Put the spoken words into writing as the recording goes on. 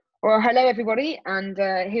Well, hello everybody, and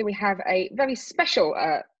here we have a very special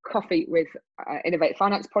Coffee with Innovate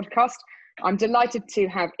Finance podcast. I'm delighted to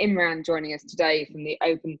have Imran joining us today from the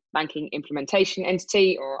Open Banking Implementation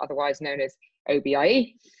Entity, or otherwise known as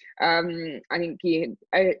OBIE. I think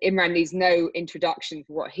Imran needs no introduction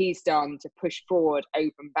for what he's done to push forward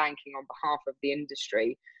open banking on behalf of the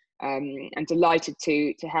industry. I'm delighted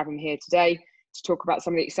to have him here today to talk about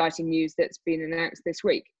some of the exciting news that's been announced this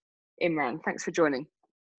week. Imran, thanks for joining.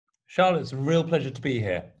 Charlotte, it's a real pleasure to be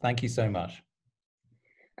here. Thank you so much.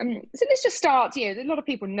 So let's just start. A lot of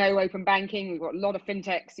people know open banking. We've got a lot of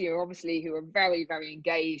fintechs, obviously, who are very, very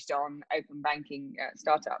engaged on open banking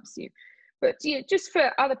startups. But just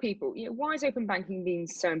for other people, why is open banking being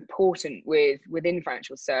so important within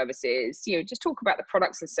financial services? Just talk about the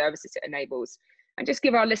products and services it enables, and just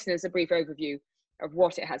give our listeners a brief overview of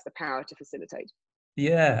what it has the power to facilitate.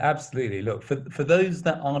 Yeah, absolutely. Look, for those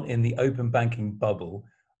that aren't in the open banking bubble,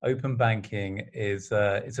 open banking is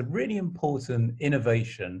it's a really important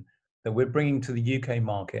innovation that we're bringing to the UK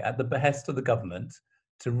market at the behest of the government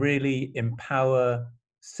to really empower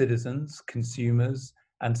citizens, consumers,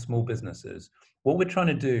 and small businesses. What we're trying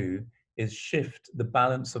to do is shift the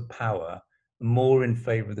balance of power more in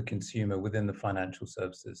favor of the consumer within the financial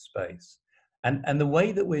services space. And the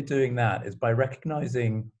way that we're doing that is by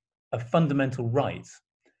recognizing a fundamental right.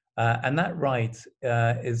 And that right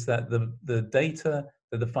is that the data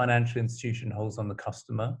that the financial institution holds on the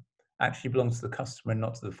customer actually belongs to the customer and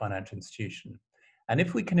not to the financial institution. And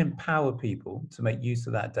if we can empower people to make use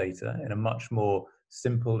of that data in a much more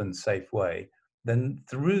simple and safe way, then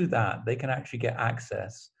through that, they can actually get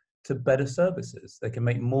access to better services. They can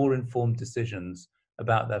make more informed decisions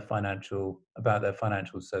about their financial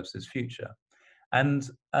services future. And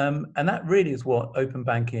that really is what open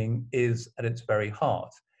banking is at its very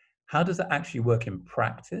heart. How does it actually work in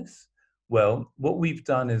practice? Well, what we've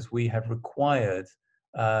done is we have required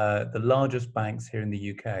the largest banks here in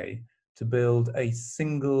the UK to build a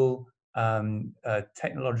single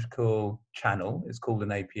technological channel. It's called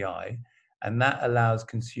an API, and that allows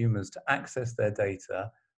consumers to access their data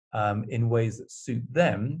in ways that suit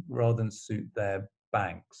them rather than suit their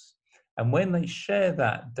banks. And when they share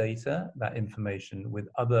that data, that information with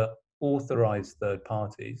other authorized third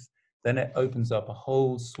parties, then it opens up a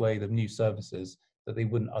whole swathe of new services that they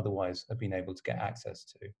wouldn't otherwise have been able to get access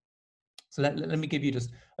to. So let me give you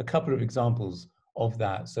just a couple of examples of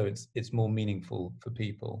that so it's more meaningful for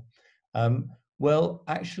people. Well,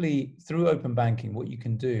 actually, through open banking, what you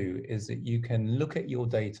can do is that you can look at your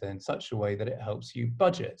data in such a way that it helps you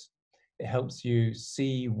budget. It helps you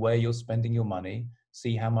see where you're spending your money,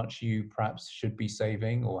 see how much you perhaps should be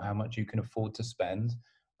saving or how much you can afford to spend,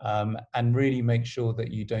 and really make sure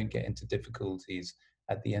that you don't get into difficulties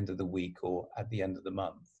at the end of the week or at the end of the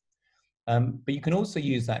month. But you can also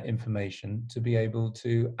use that information to be able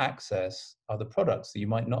to access other products that you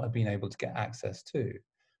might not have been able to get access to.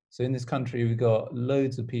 So in this country, we've got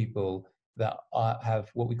loads of people that have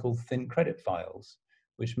what we call thin credit files,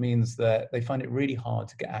 which means that they find it really hard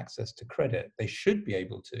to get access to credit. They should be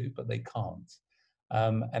able to, but they can't.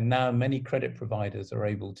 And now many credit providers are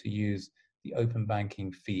able to use the open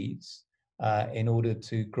banking feeds in order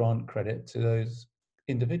to grant credit to those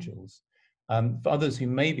individuals. For others who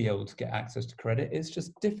may be able to get access to credit, it's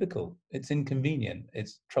just difficult. It's inconvenient.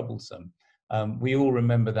 It's troublesome. We all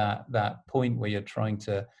remember that point where you're trying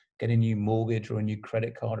to get a new mortgage or a new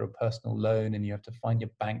credit card or a personal loan, and you have to find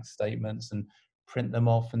your bank statements and print them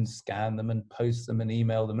off and scan them and post them and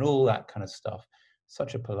email them and all that kind of stuff.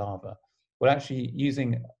 Such a palaver. Well, actually,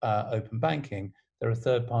 using open banking, there are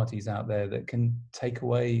third parties out there that can take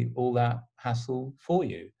away all that hassle for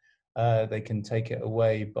you. They can take it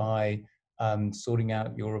away by sorting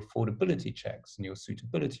out your affordability checks and your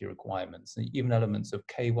suitability requirements, and even elements of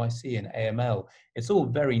KYC and AML. It's all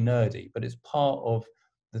very nerdy, but it's part of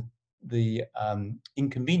the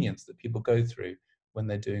inconvenience that people go through when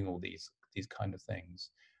they're doing all these kind of things.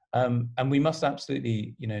 And we must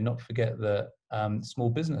absolutely, not forget that small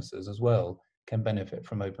businesses as well can benefit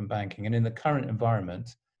from open banking. And in the current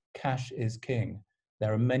environment, cash is king.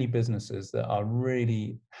 There are many businesses that are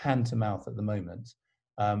really hand to mouth at the moment.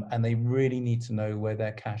 And they really need to know where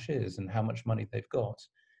their cash is and how much money they've got.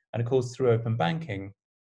 And of course, through open banking,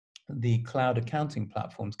 the cloud accounting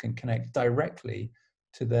platforms can connect directly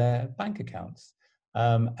to their bank accounts.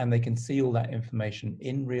 And they can see all that information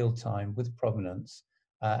in real time with provenance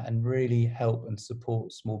and really help and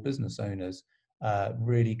support small business owners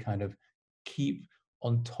really kind of keep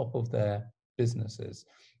on top of their businesses.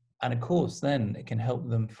 And of course, then it can help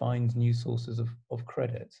them find new sources of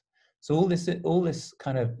credit. So all this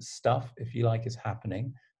kind of stuff, if you like, is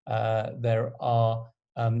happening. There are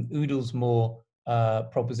Oodle's more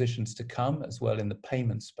propositions to come as well in the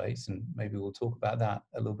payment space, and maybe we'll talk about that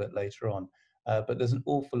a little bit later on. But there's an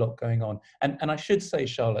awful lot going on. And I should say,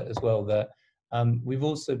 Charlotte, as well, that we've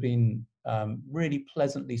also been really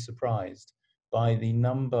pleasantly surprised by the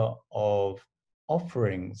number of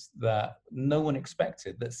offerings that no one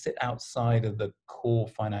expected that sit outside of the core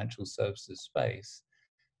financial services space.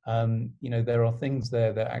 There are things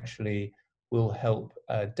there that actually will help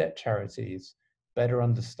debt charities better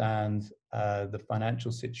understand the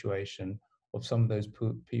financial situation of some of those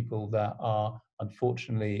people that are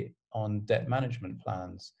unfortunately on debt management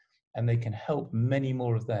plans, and they can help many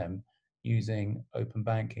more of them using open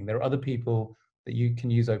banking. There are other people that you can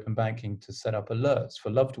use open banking to set up alerts for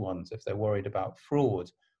loved ones if they're worried about fraud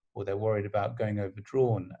or they're worried about going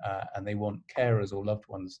overdrawn and they want carers or loved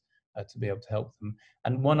ones to be able to help them.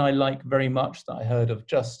 And one I like very much that I heard of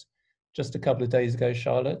just a couple of days ago,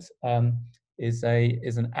 Charlotte, is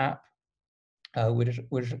an app which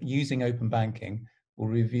using open banking will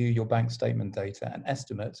review your bank statement data and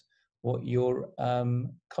estimate what your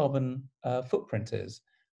carbon footprint is,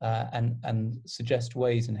 and suggest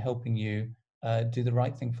ways in helping you do the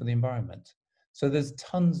right thing for the environment. So there's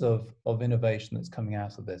tons of innovation that's coming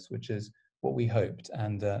out of this, which is what we hoped,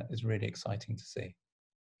 and is really exciting to see.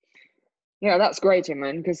 Yeah, that's great,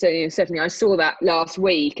 Imran, because certainly I saw that last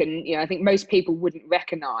week, and I think most people wouldn't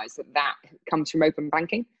recognise that comes from open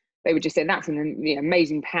banking. They would just say that's an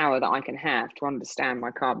amazing power that I can have to understand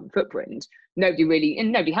my carbon footprint.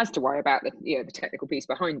 Nobody has to worry about the technical piece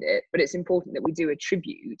behind it, but it's important that we do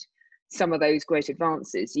attribute some of those great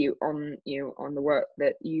advances on the work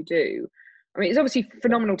that you do. I mean, it's obviously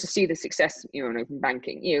phenomenal to see the success in open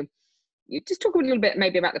banking. You just talk a little bit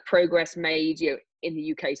maybe about the progress made in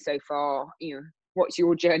the UK so far. What's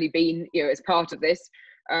your journey been as part of this,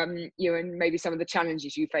 and maybe some of the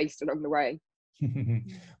challenges you faced along the way.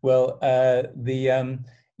 Well, the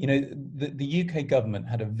UK government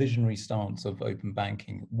had a visionary stance of open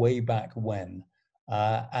banking way back when,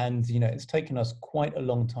 and it's taken us quite a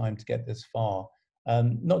long time to get this far.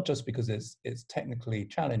 Not just because it's technically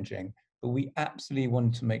challenging, but we absolutely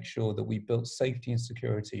wanted to make sure that we built safety and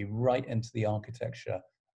security right into the architecture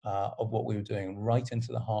of what we were doing, right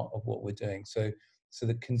into the heart of what we're doing. So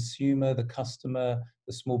the consumer, the customer,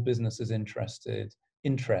 the small businesses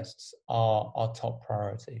interests are our top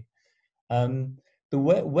priority.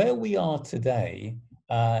 Where we are today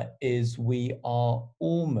is we are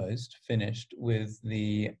almost finished with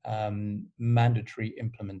the mandatory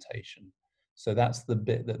implementation. So that's the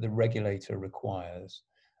bit that the regulator requires.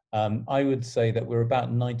 I would say that we're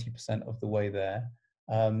about 90% of the way there.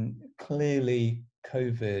 Clearly,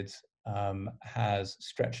 COVID has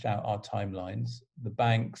stretched out our timelines. The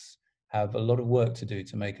banks have a lot of work to do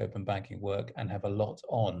to make open banking work and have a lot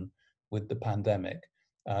on with the pandemic.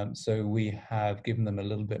 So we have given them a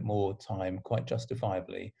little bit more time, quite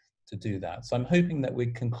justifiably, to do that. So I'm hoping that we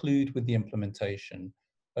conclude with the implementation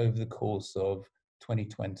over the course of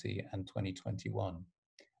 2020 and 2021.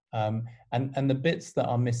 And the bits that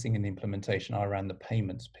are missing in the implementation are around the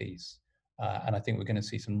payments piece. And I think we're going to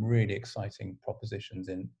see some really exciting propositions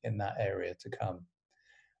in that area to come.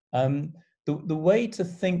 The way to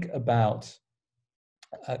think about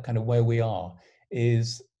kind of where we are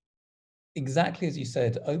is exactly as you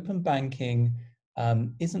said. Open banking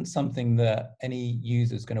isn't something that any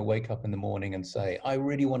user is going to wake up in the morning and say, I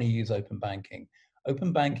really want to use open banking.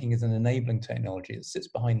 Open banking is an enabling technology that sits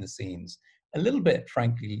behind the scenes, a little bit,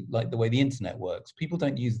 frankly, like the way the internet works. People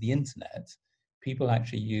don't use the internet. People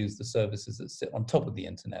actually use the services that sit on top of the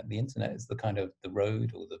internet. The internet is the kind of the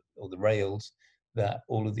road or the rails that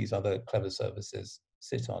all of these other clever services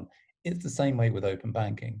sit on. It's the same way with open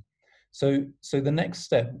banking. So the next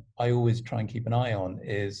step I always try and keep an eye on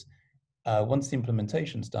is once the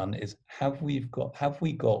implementation's done, is have we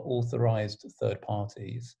got authorized third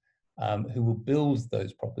parties who will build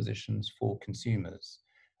those propositions for consumers,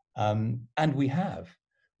 and we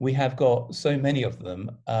have got so many of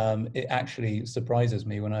them. It actually surprises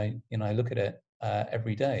me when I look at it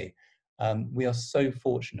every day. We are so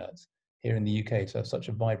fortunate here in the UK to have such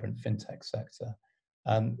a vibrant fintech sector.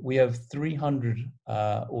 We have 300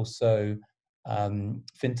 or so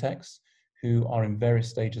fintechs who are in various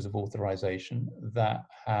stages of authorization that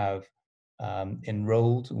have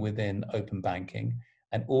enrolled within open banking,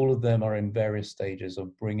 and all of them are in various stages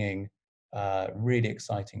of bringing really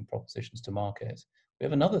exciting propositions to market. We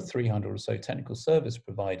have another 300 or so technical service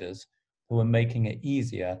providers who are making it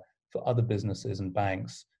easier for other businesses and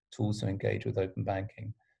banks to also engage with open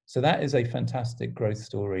banking. So that is a fantastic growth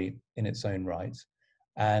story in its own right.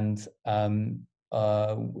 And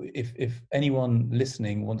if anyone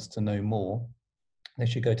listening wants to know more, they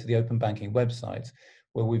should go to the Open Banking website,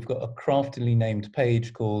 where we've got a craftily named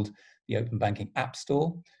page called the Open Banking App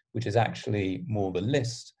Store, which is actually more the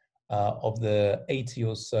list of the 80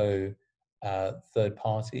 or so third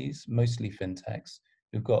parties, mostly fintechs,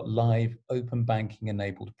 who've got live open banking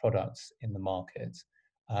enabled products in the market.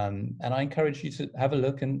 And I encourage you to have a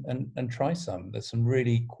look and try some. There's some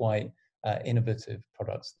really quite innovative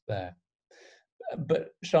products there. But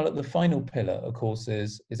Charlotte, the final pillar, of course,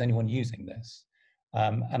 is anyone using this?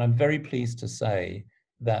 And I'm very pleased to say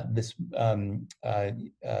that this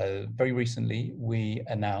very recently we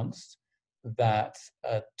announced that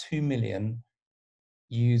 2 million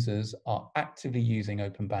users are actively using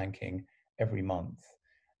open banking every month,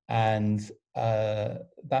 and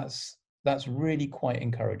that's really quite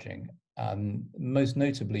encouraging. Most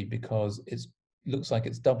notably because it looks like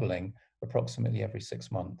it's doubling approximately every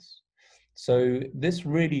 6 months. So this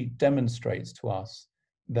really demonstrates to us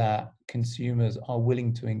that consumers are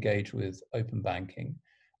willing to engage with open banking.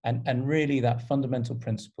 And really that fundamental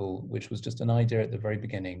principle, which was just an idea at the very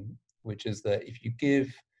beginning, which is that if you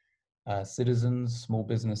give citizens, small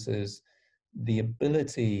businesses, the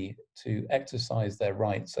ability to exercise their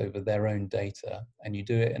rights over their own data, and you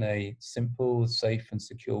do it in a simple, safe, and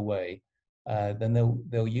secure way, then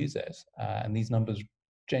they'll use it. And these numbers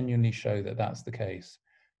genuinely show that that's the case.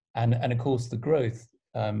 And of course, the growth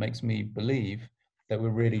makes me believe that we're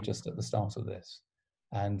really just at the start of this.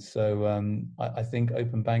 And so I think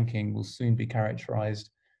open banking will soon be characterized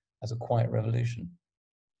as a quiet revolution.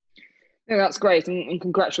 No, that's great, and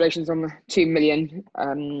congratulations on the 2 million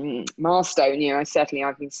milestone. Certainly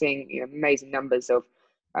I've been seeing amazing numbers of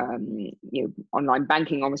online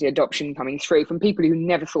banking, obviously adoption coming through from people who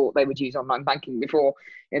never thought they would use online banking before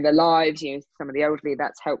in their lives. Some of the elderly,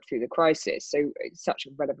 that's helped through the crisis. So it's such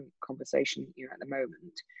a relevant conversation at the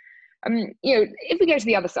moment. If we go to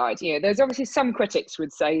the other side, there's obviously some critics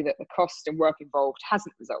would say that the cost and work involved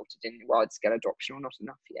hasn't resulted in wide-scale adoption, or not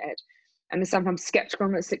enough yet, and they're sometimes skeptical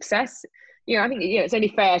on its success. I think it's only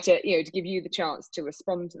fair to to give you the chance to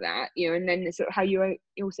respond to that, and then sort of how you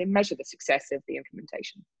also measure the success of the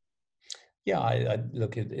implementation. Yeah, I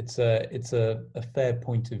look, it's a fair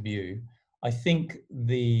point of view. I think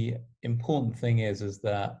the important thing is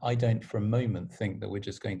that I don't for a moment think that we're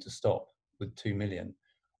just going to stop with 2 million.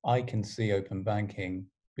 I can see open banking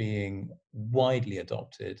being widely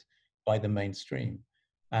adopted by the mainstream,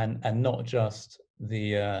 and not just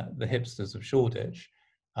the hipsters of Shoreditch.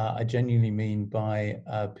 I genuinely mean by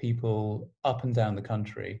people up and down the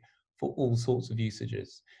country for all sorts of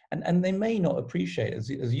usages. And they may not appreciate, as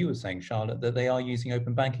you were saying, Charlotte, that they are using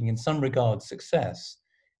open banking. In some regards, success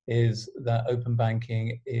is that open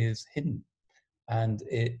banking is hidden and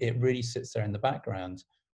it really sits there in the background.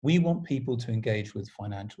 We want people to engage with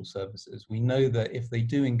financial services. We know that if they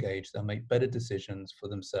do engage, they'll make better decisions for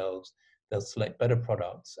themselves, they'll select better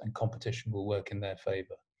products, and competition will work in their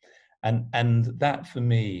favor. And that for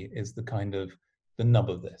me is the kind of the nub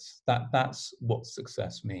of this. That's what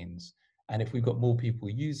success means. And if we've got more people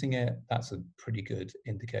using it, that's a pretty good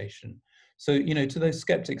indication. So, to those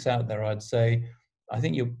skeptics out there, I'd say, I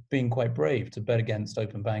think you're being quite brave to bet against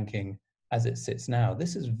open banking as it sits now.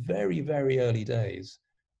 This is very, very early days.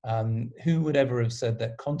 Who would ever have said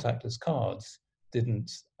that contactless cards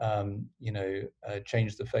didn't,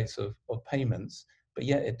 change the face of payments? But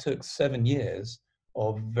yet it took 7 years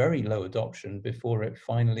of very low adoption before it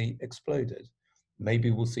finally exploded. Maybe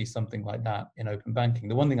we'll see something like that in open banking.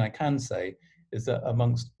 The one thing I can say is that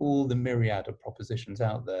amongst all the myriad of propositions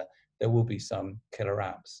out there, there will be some killer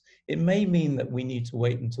apps. It may mean that we need to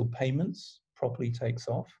wait until payments properly takes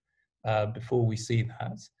off before we see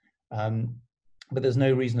that. But there's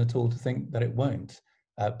no reason at all to think that it won't,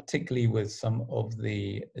 particularly with some of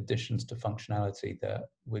the additions to functionality that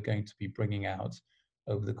we're going to be bringing out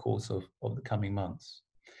over the course of the coming months.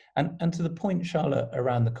 And to the point, Charlotte,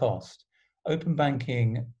 around the cost, open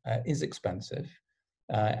banking is expensive.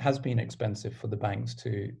 It has been expensive for the banks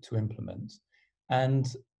to implement. And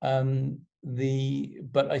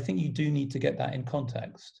but I think you do need to get that in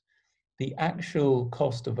context. The actual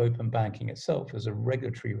cost of open banking itself as a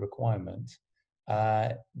regulatory requirement,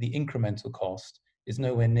 the incremental cost is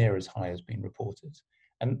nowhere near as high as being reported.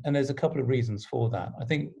 And there's a couple of reasons for that. I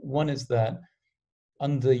think one is that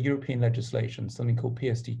under European legislation, something called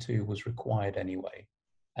PSD2 was required anyway.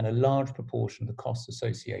 And a large proportion of the costs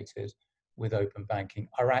associated with open banking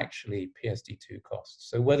are actually PSD2 costs.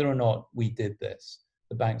 So whether or not we did this,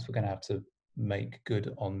 the banks were going to have to make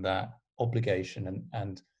good on that obligation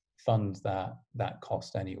and fund that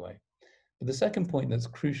cost anyway. But the second point that's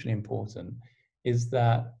crucially important is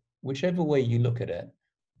that whichever way you look at it,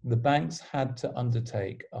 the banks had to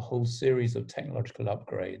undertake a whole series of technological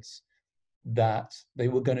upgrades that they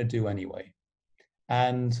were going to do anyway.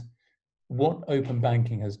 And what open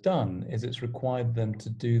banking has done is it's required them to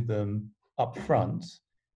do them upfront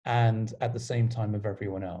and at the same time of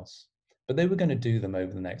everyone else. But they were going to do them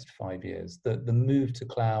over the next 5 years. The move to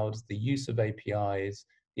clouds, the use of APIs,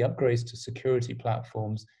 the upgrades to security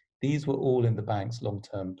platforms, these were all in the bank's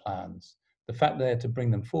long-term plans. The fact they had to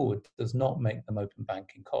bring them forward does not make them open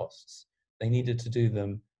banking costs. They needed to do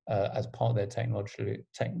them as part of their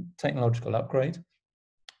technological upgrade.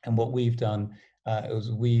 And what we've done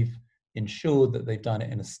is we've ensured that they've done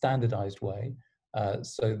it in a standardized way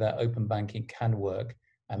so that open banking can work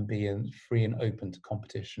and be free and open to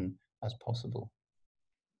competition as possible.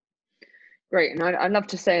 Great, and I'd love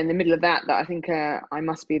to say in the middle of that I think I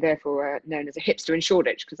must be therefore known as a hipster in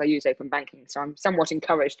Shoreditch because I use open banking, so I'm somewhat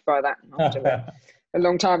encouraged by that after a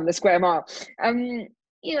long time in the square mile.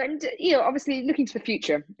 Obviously looking to the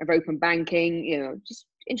future of open banking, just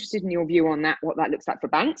interested in your view on that, what that looks like for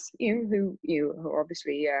banks, who are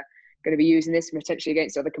obviously going to be using this potentially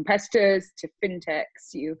against other competitors, to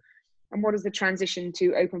fintechs, and what does the transition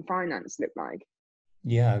to open finance look like?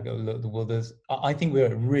 Yeah, well, I think we're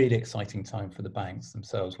at a really exciting time for the banks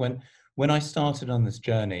themselves. When I started on this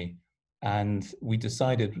journey and we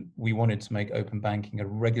decided we wanted to make open banking a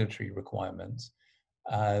regulatory requirement,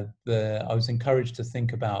 I was encouraged to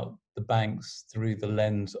think about the banks through the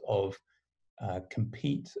lens of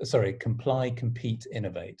comply, compete,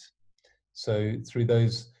 innovate. So through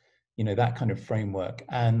those, that kind of framework,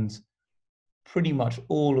 and pretty much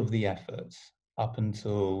all of the efforts up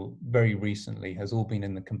until very recently has all been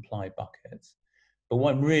in the comply bucket. But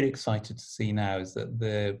what I'm really excited to see now is that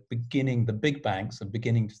the big banks are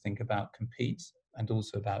beginning to think about compete and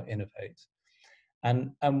also about innovate.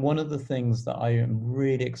 And one of the things that I am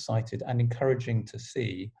really excited and encouraging to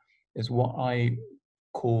see is what I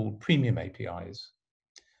call premium APIs.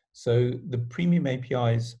 So the premium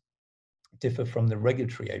APIs differ from the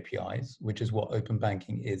regulatory APIs, which is what open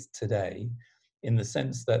banking is today, in the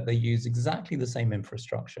sense that they use exactly the same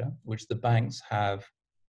infrastructure, which the banks have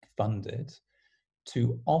funded,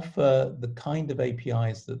 to offer the kind of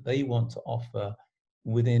APIs that they want to offer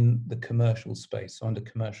within the commercial space, so under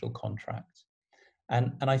commercial contract.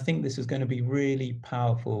 And I think this is going to be really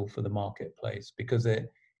powerful for the marketplace because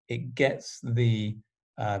it gets the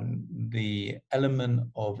element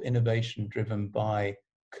of innovation driven by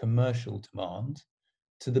commercial demand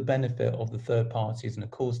to the benefit of the third parties and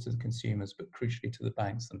of course to the consumers, but crucially to the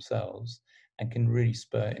banks themselves, and can really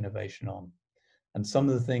spur innovation on. And some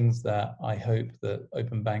of the things that I hope that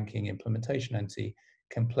Open Banking Implementation Entity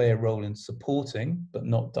can play a role in supporting, but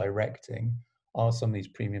not directing, are some of these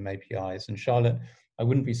premium APIs. And Charlotte, I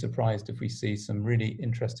wouldn't be surprised if we see some really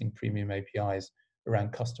interesting premium APIs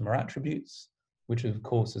around customer attributes, which of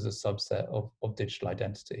course is a subset of digital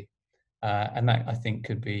identity. And that I think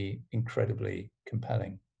could be incredibly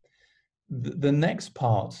compelling. The next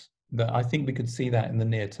part that I think we could see that in the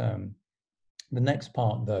near term, the next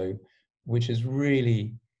part though, which is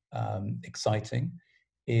really exciting,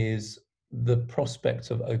 is the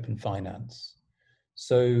prospect of open finance.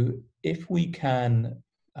 So if we can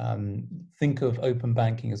think of open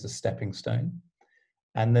banking as a stepping stone,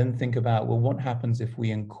 and then think about, well, what happens if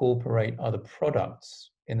we incorporate other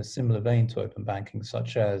products in a similar vein to open banking,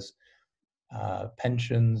 such as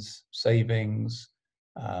pensions, savings,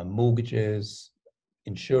 mortgages,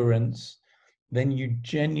 insurance, then you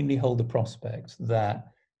genuinely hold the prospect that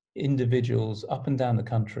individuals up and down the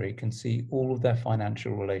country can see all of their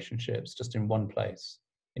financial relationships just in one place,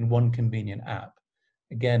 in one convenient app.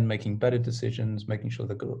 Again, making better decisions, making sure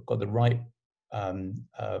they've got the right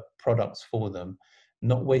products for them,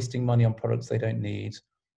 not wasting money on products they don't need,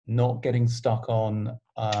 not getting stuck on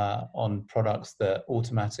products that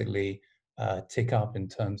automatically tick up in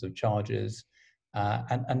terms of charges,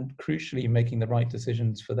 and crucially making the right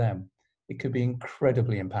decisions for them. It could be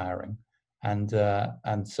incredibly empowering, and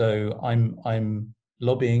so I'm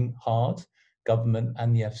lobbying hard, government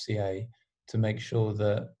and the FCA, to make sure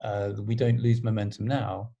that we don't lose momentum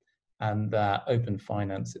now, and that open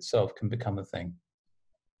finance itself can become a thing.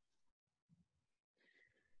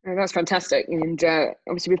 Oh, that's fantastic. And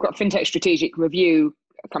obviously we've got FinTech Strategic Review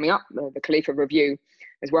coming up, the Khalifa Review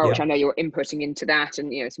as well, which I know you're inputting into that,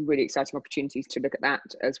 and some really exciting opportunities to look at that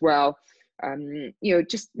as well.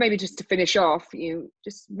 Just to finish off,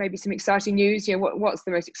 just maybe some exciting news. What's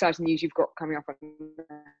the most exciting news you've got coming up on the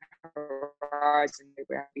horizon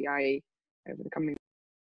over the coming?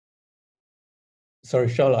 Sorry,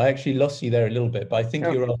 Charlotte, I actually lost you there a little bit, but I think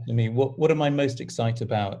you're asking me what am I most excited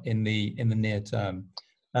about in the near term.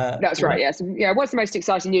 That's Well, right. Yes. Yeah. What's the most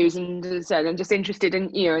exciting news? And as I said, I'm just interested in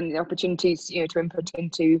in the opportunities to input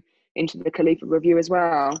into the Khalifa review as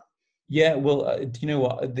well. yeah, well, do you know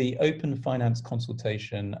what? The open finance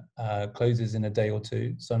consultation closes in a day or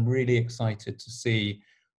two. So I'm really excited to see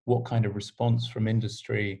what kind of response from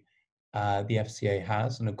industry the FCA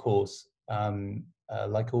has. And of course,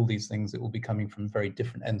 like all these things, it will be coming from very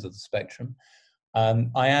different ends of the spectrum.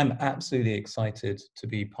 I am absolutely excited to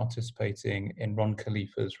be participating in Ron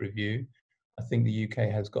Khalifa's review. I think the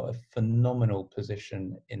UK has got a phenomenal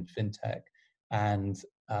position in fintech, and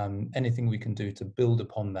anything we can do to build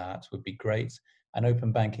upon that would be great. And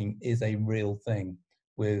open banking is a real thing,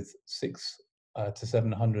 with 600 to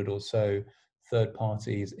 700 or so third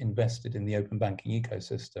parties invested in the open banking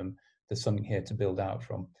ecosystem. There's something here to build out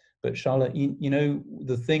from. But Charlotte, you know,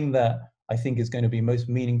 the thing that I think is going to be most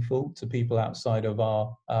meaningful to people outside of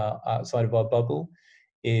our bubble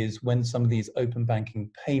is when some of these open banking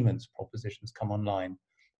payments propositions come online.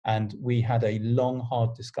 And we had a long,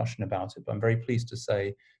 hard discussion about it, but I'm very pleased to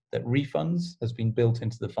say that refunds has been built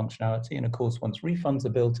into the functionality. And of course, once refunds are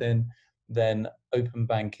built in, then open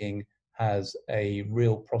banking has a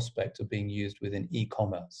real prospect of being used within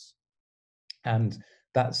e-commerce. And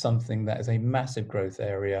that's something that is a massive growth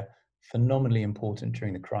area, phenomenally important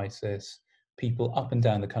during the crisis. People up and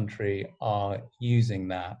down the country are using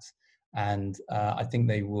that. And I think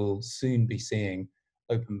they will soon be seeing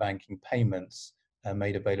open banking payments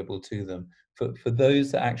made available to them. For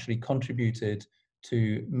those that actually contributed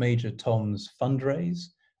to Major Tom's fundraise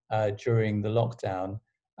during the lockdown,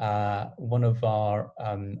 one of our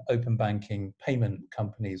open banking payment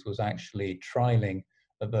companies was actually trialing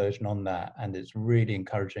a version on that, and it's really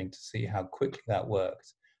encouraging to see how quickly that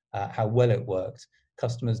worked, how well it worked.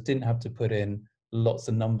 Customers didn't have to put in lots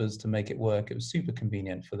of numbers to make it work. It was super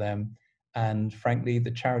convenient for them, and frankly,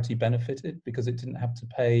 the charity benefited because it didn't have to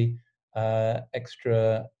pay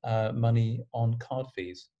extra money on card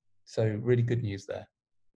fees. So really good news there.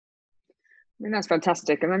 I mean, that's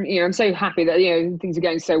fantastic, and I'm so happy that things are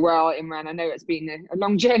going so well, Imran. I know it's been a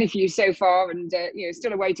long journey for you so far, and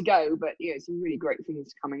still a way to go, but some really great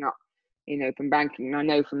things coming up in open banking. And I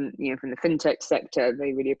know from from the fintech sector,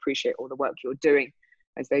 they really appreciate all the work you're doing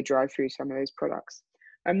as they drive through some of those products.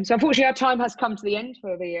 So unfortunately, our time has come to the end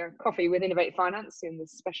for the Coffee with Innovate Finance in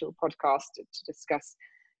this special podcast to discuss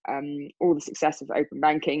all the success of open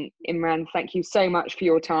banking. Imran, thank you so much for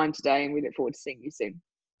your time today, and we look forward to seeing you soon.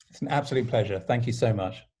 It's an absolute pleasure. Thank you so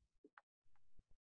much.